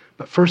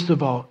 But first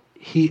of all,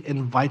 he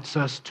invites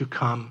us to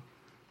come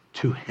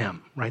to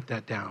him. Write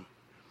that down.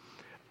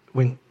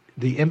 When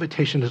the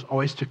invitation is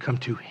always to come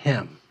to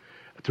him.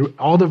 Through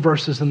all the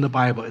verses in the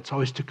Bible, it's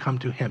always to come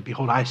to him.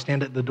 Behold, I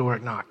stand at the door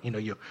and knock.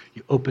 You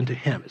open to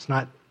him. It's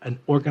not an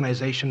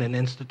organization, an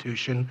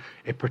institution,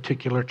 a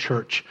particular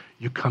church.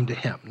 You come to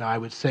him. Now, I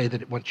would say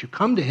that once you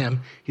come to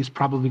him, he's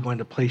probably going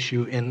to place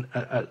you in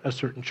a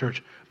certain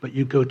church, but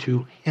you go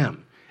to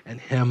him and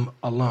him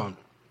alone.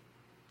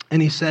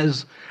 And he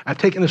says, I've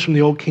taken this from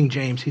the old King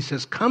James. He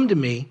says, come to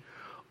me,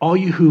 all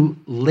you who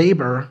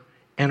labor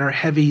and are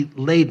heavy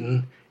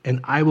laden, and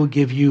I will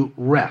give you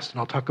rest. And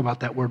I'll talk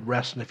about that word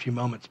rest in a few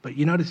moments. But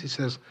you notice he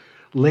says,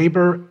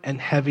 labor and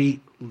heavy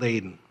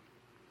laden.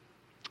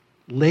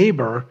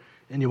 Labor,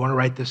 and you want to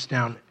write this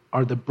down,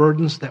 are the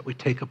burdens that we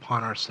take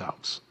upon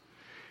ourselves.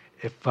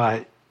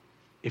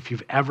 If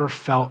you've ever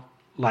felt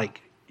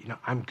like,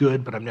 I'm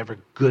good, but I'm never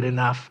good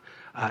enough,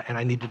 and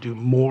I need to do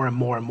more and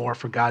more and more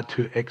for God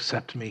to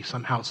accept me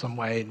somehow, some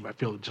way, and I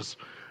feel just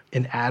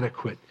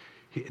inadequate,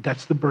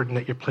 that's the burden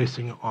that you're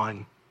placing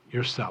on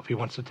yourself. He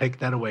wants to take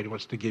that away. He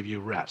wants to give you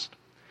rest.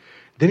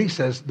 Then he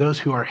says, those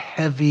who are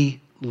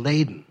heavy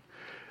laden,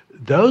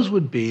 those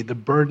would be the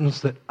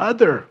burdens that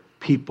other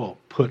people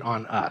put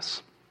on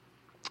us.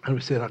 How do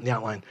we say that in the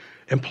outline?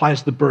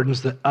 Implies the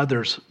burdens that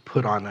others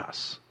put on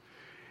us.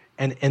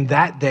 And in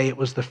that day, it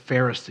was the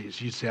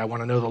Pharisees. You'd say, I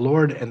want to know the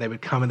Lord, and they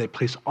would come and they'd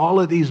place all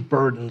of these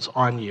burdens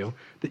on you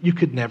that you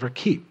could never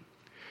keep.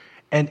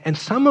 And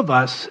some of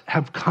us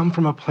have come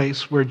from a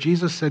place where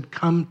Jesus said,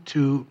 come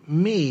to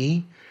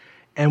me,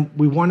 and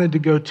we wanted to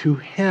go to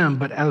him,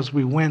 but as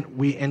we went,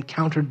 we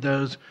encountered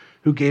those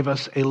who gave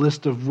us a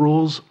list of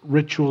rules,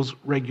 rituals,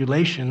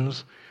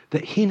 regulations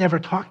that he never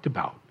talked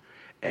about.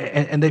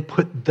 And they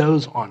put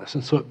those on us.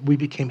 And so we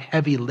became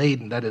heavy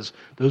laden. That is,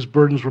 those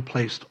burdens were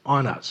placed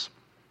on us.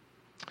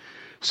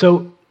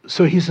 So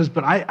he says,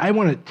 but I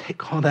want to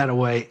take all that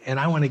away,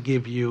 and I want to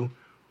give you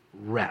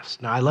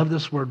rest. Now, I love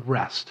this word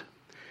rest.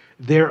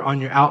 There on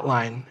your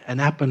outline,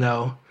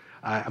 anapano,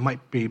 I might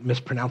be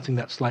mispronouncing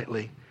that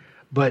slightly.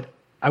 But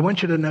I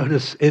want you to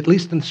notice, at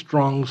least in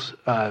Strong's,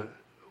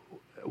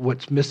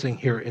 what's missing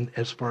here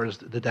as far as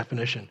the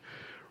definition.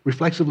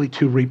 Reflexively,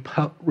 to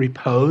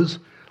repose,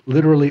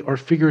 literally or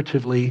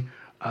figuratively,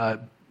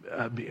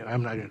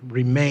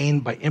 remain.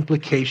 By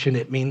implication,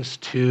 it means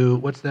to,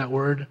 what's that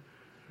word?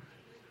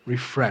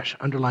 Refresh.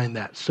 Underline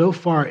that. So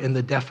far in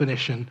the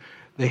definition,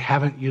 they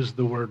haven't used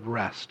the word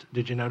rest.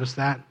 Did you notice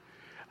that?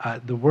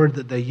 The word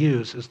that they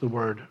use is the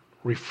word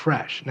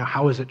refresh. Now,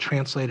 how is it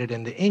translated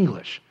into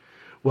English?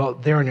 Well,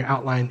 there in your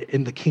outline,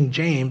 in the King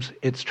James,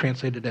 it's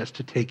translated as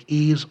to take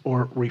ease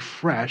or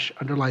refresh.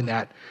 Underline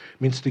that.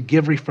 It means to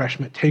give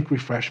refreshment, take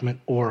refreshment,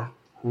 or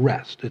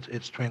rest.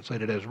 It's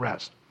translated as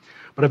rest.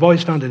 But I've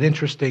always found it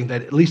interesting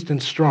that, at least in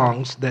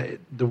Strong's, that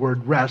the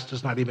word rest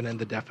is not even in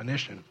the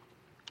definition.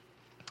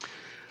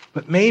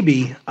 But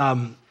maybe,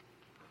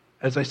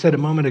 as I said a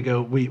moment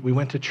ago, we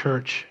went to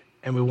church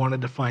and we wanted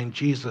to find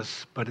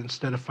Jesus, but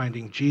instead of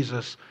finding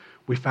Jesus,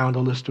 we found a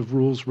list of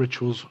rules,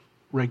 rituals,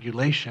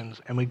 regulations,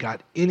 and we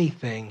got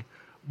anything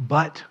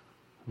but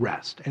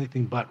rest,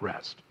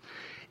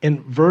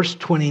 In verse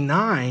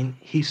 29,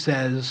 he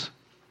says,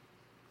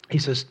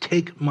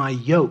 take my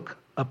yoke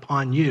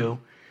upon you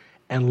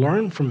and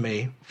learn from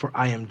me, for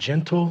I am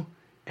gentle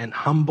and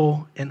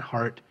humble in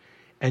heart,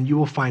 and you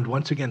will find,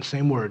 once again,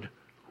 same word,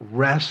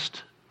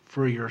 rest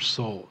for your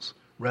souls.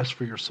 Rest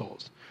for your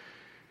souls.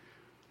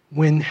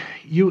 When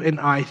you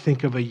and I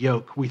think of a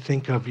yoke, we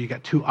think of, you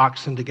got two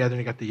oxen together, and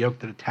you got the yoke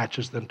that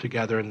attaches them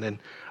together, and then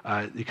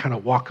you kind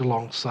of walk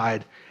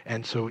alongside.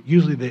 And so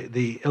usually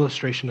the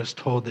illustration is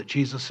told that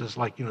Jesus is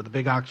like, the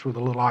big ox with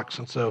the little ox,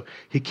 and so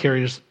he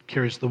carries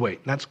the weight.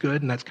 And that's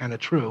good, and that's kind of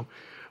true.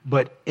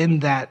 But in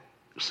that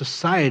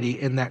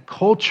society, in that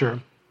culture,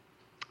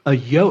 a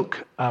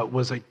yoke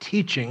was a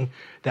teaching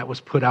that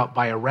was put out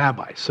by a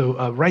rabbi.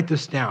 So write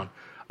this down.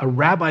 A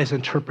rabbi's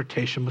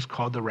interpretation was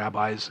called the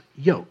rabbi's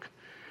yoke.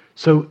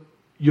 So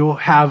you'll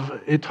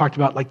have, it talked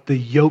about like the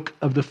yoke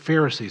of the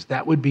Pharisees.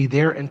 That would be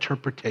their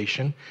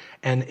interpretation.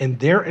 And in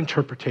their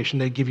interpretation,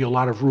 they give you a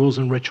lot of rules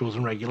and rituals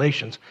and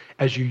regulations.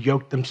 As you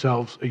yoke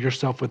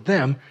yourself with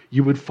them,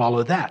 you would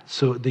follow that.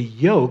 So the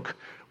yoke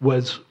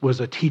was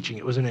a teaching.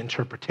 It was an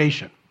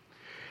interpretation.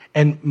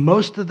 And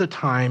most of the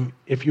time,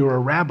 if you were a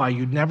rabbi,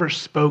 you never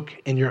spoke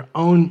in your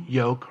own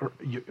yoke or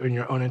in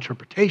your own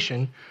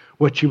interpretation.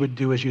 What you would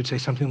do is you'd say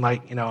something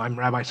like, I'm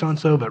Rabbi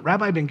so-and-so, but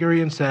Rabbi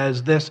Ben-Gurion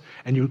says this,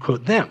 and you would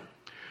quote them.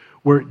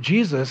 Where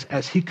Jesus,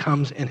 as he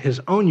comes in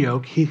his own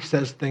yoke, he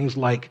says things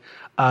like,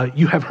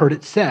 you have heard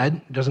it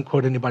said, doesn't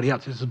quote anybody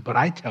else, he says, but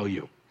I tell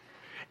you.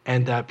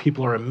 And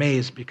people are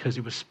amazed because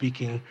he was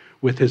speaking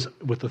with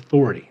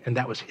authority, and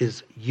that was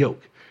his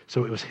yoke.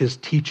 So it was his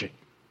teaching.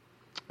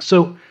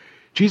 So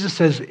Jesus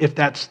says, if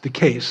that's the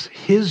case,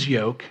 his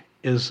yoke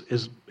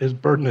his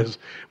burden is,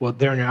 well,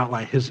 there in your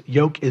outline, his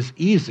yoke is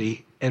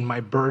easy and my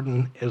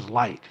burden is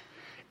light.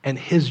 And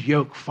his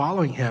yoke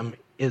following him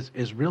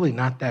is really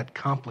not that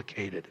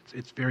complicated.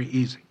 It's very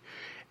easy.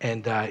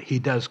 And he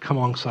does come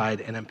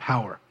alongside and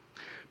empower.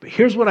 But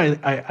here's what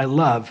I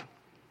love.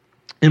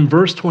 In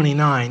verse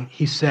 29,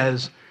 he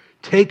says,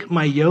 take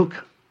my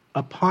yoke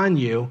upon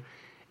you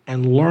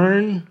and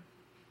learn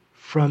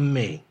from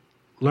me.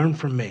 Learn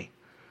from me.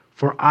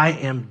 For I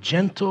am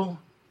gentle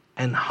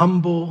and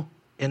humble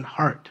in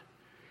heart,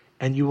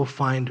 and you will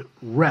find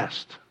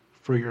rest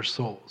for your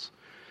souls.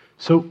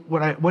 So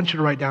what I want you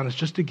to write down is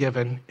just a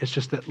given. It's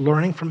just that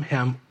learning from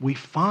him, we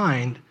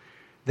find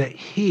that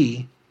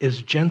he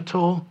is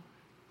gentle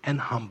and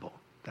humble.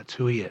 That's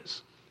who he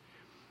is.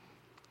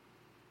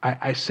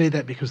 I say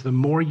that because the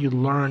more you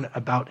learn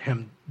about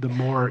him, the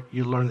more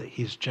you learn that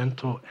he's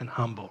gentle and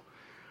humble.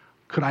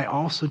 Could I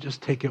also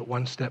just take it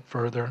one step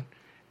further?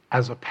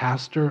 As a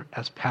pastor,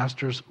 as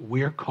pastors,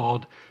 we're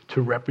called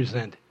to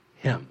represent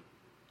him.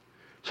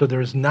 So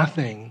there is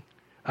nothing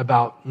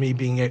about me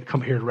being able to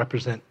come here to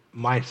represent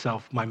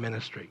myself, my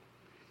ministry.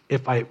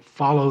 If I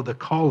follow the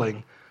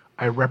calling,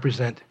 I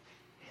represent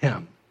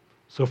him.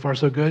 So far,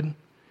 so good?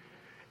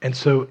 And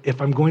so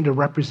if I'm going to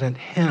represent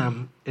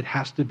him, it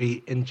has to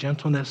be in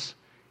gentleness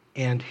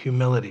and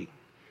humility.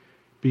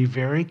 Be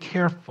very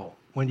careful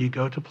when you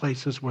go to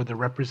places where the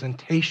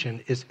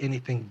representation is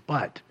anything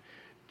but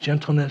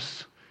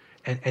gentleness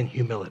and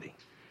humility.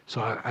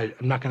 So I'm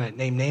not going to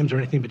name names or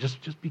anything, but just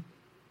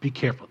be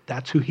careful.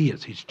 That's who he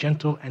is. He's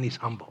gentle and he's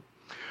humble.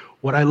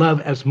 What I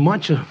love as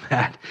much of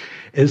that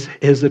is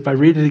if I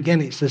read it again,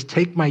 it says,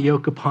 take my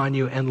yoke upon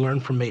you and learn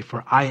from me,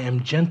 for I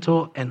am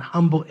gentle and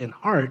humble in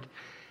heart,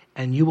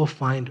 and you will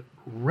find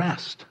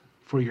rest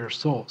for your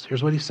souls.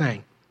 Here's what he's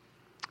saying,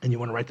 and you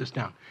want to write this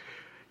down.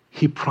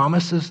 He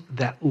promises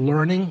that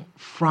learning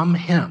from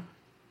him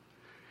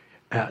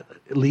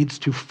leads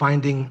to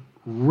finding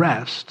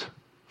rest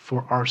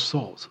for our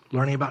souls.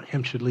 Learning about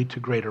him should lead to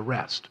greater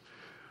rest.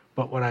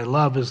 But what I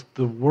love is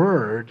the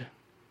word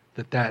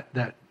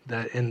that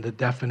in the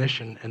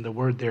definition, and the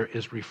word there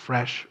is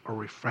refresh or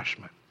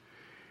refreshment.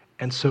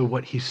 And so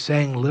what he's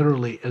saying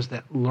literally is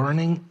that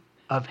learning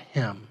of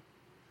him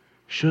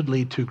should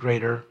lead to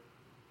greater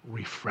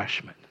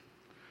refreshment.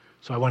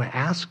 So I want to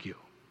ask you,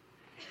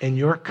 in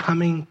your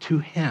coming to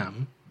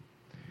him,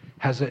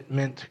 has it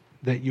meant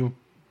that you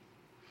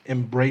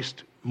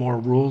embraced more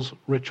rules,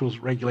 rituals,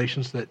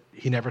 regulations that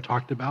he never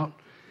talked about?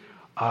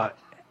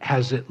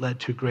 Has it led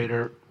to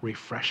greater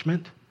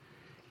refreshment?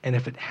 And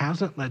if it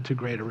hasn't led to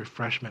greater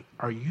refreshment,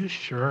 are you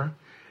sure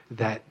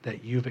that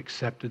you've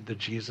accepted the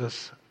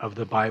Jesus of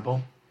the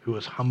Bible, who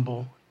is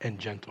humble and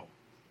gentle?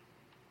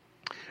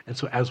 And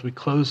so as we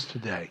close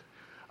today,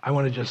 I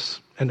want to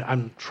and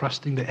I'm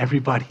trusting that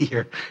everybody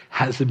here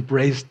has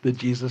embraced the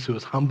Jesus who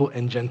is humble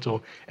and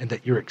gentle, and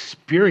that your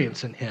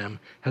experience in him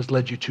has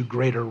led you to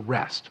greater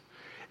rest,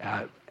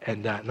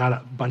 and not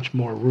a bunch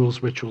more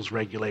rules, rituals,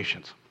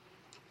 regulations.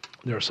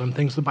 There are some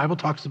things the Bible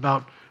talks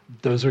about.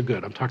 Those are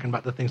good. I'm talking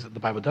about the things that the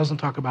Bible doesn't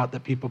talk about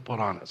that people put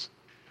on us.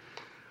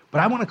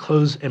 But I want to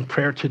close in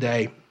prayer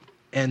today,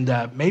 and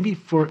maybe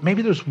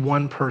there's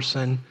one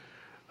person,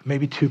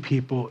 maybe two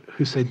people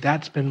who say,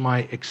 that's been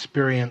my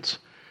experience.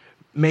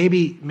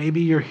 Maybe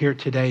you're here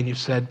today and you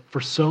said,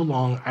 for so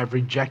long I've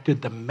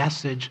rejected the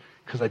message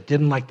because I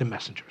didn't like the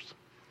messengers.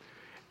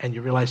 And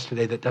you realize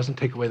today that doesn't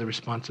take away the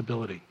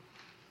responsibility.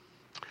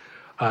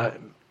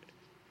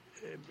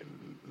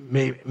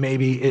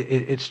 Maybe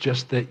it's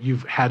just that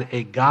you've had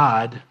a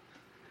God,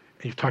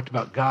 and you've talked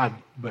about God,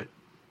 but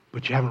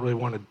you haven't really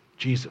wanted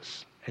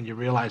Jesus. And you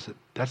realize that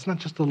that's not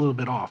just a little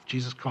bit off.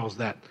 Jesus calls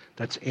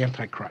that's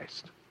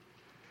Antichrist.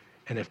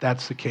 And if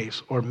that's the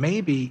case, or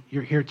maybe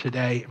you're here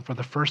today and for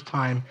the first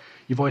time,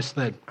 you've always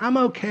said, I'm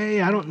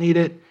okay, I don't need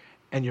it.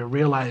 And you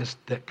realize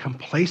that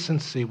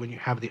complacency, when you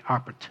have the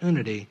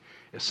opportunity,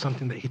 is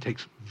something that he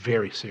takes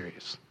very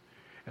serious.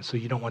 And so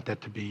you don't want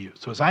that to be you.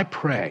 So as I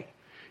pray,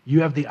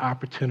 you have the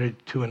opportunity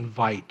to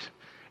invite,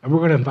 and we're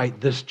going to invite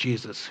this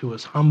Jesus who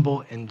is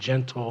humble and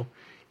gentle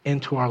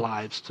into our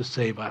lives to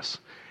save us.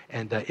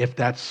 And if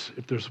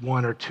there's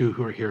one or two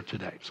who are here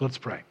today. So let's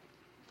pray.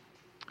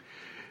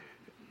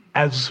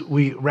 As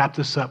we wrap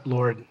this up,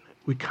 Lord,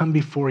 we come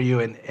before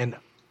you and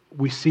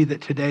we see that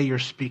today you're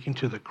speaking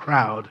to the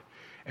crowd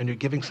and you're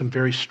giving some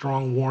very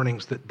strong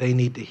warnings that they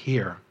need to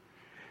hear.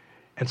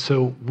 And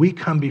so we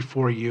come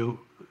before you,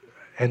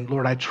 and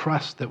Lord, I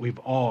trust that we've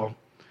all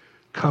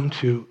come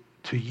to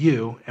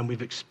you and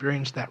we've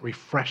experienced that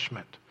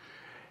refreshment.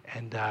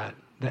 And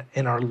that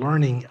in our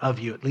learning of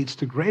you, it leads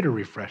to greater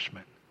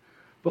refreshment.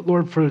 But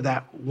Lord, for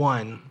that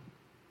one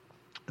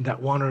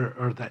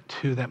or that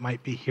two that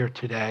might be here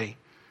today,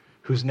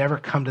 who's never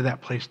come to that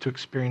place to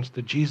experience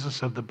the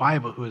Jesus of the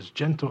Bible, who is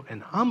gentle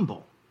and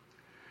humble,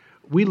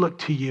 we look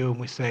to you and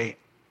we say,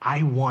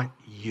 I want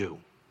you.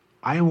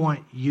 I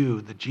want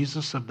you, the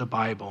Jesus of the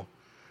Bible.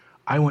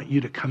 I want you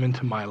to come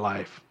into my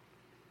life.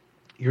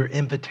 Your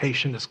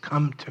invitation has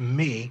come to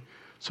me,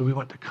 so we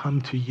want to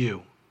come to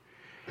you.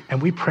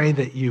 And we pray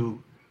that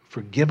you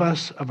forgive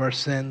us of our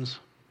sins.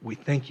 We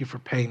thank you for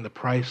paying the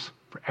price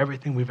for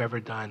everything we've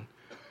ever done.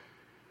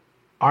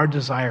 Our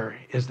desire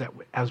is that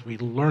as we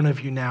learn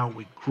of you now,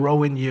 we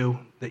grow in you,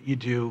 that you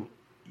do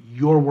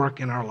your work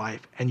in our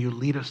life, and you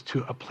lead us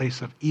to a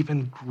place of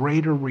even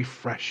greater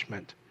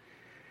refreshment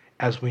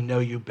as we know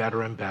you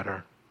better and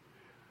better.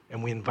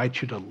 And we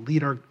invite you to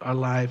lead our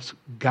lives,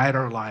 guide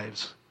our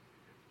lives,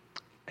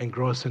 and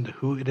grow us into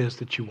who it is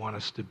that you want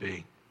us to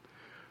be.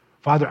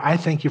 Father, I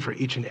thank you for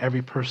each and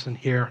every person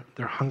here,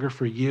 their hunger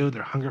for you,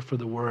 their hunger for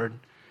the word.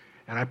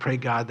 And I pray,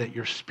 God, that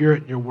your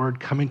spirit and your word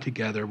coming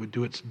together would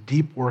do its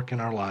deep work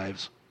in our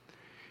lives.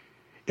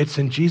 It's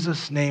in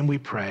Jesus' name we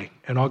pray.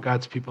 And all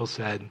God's people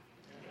said,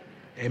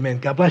 amen.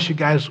 God bless you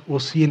guys. We'll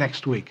see you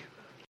next week.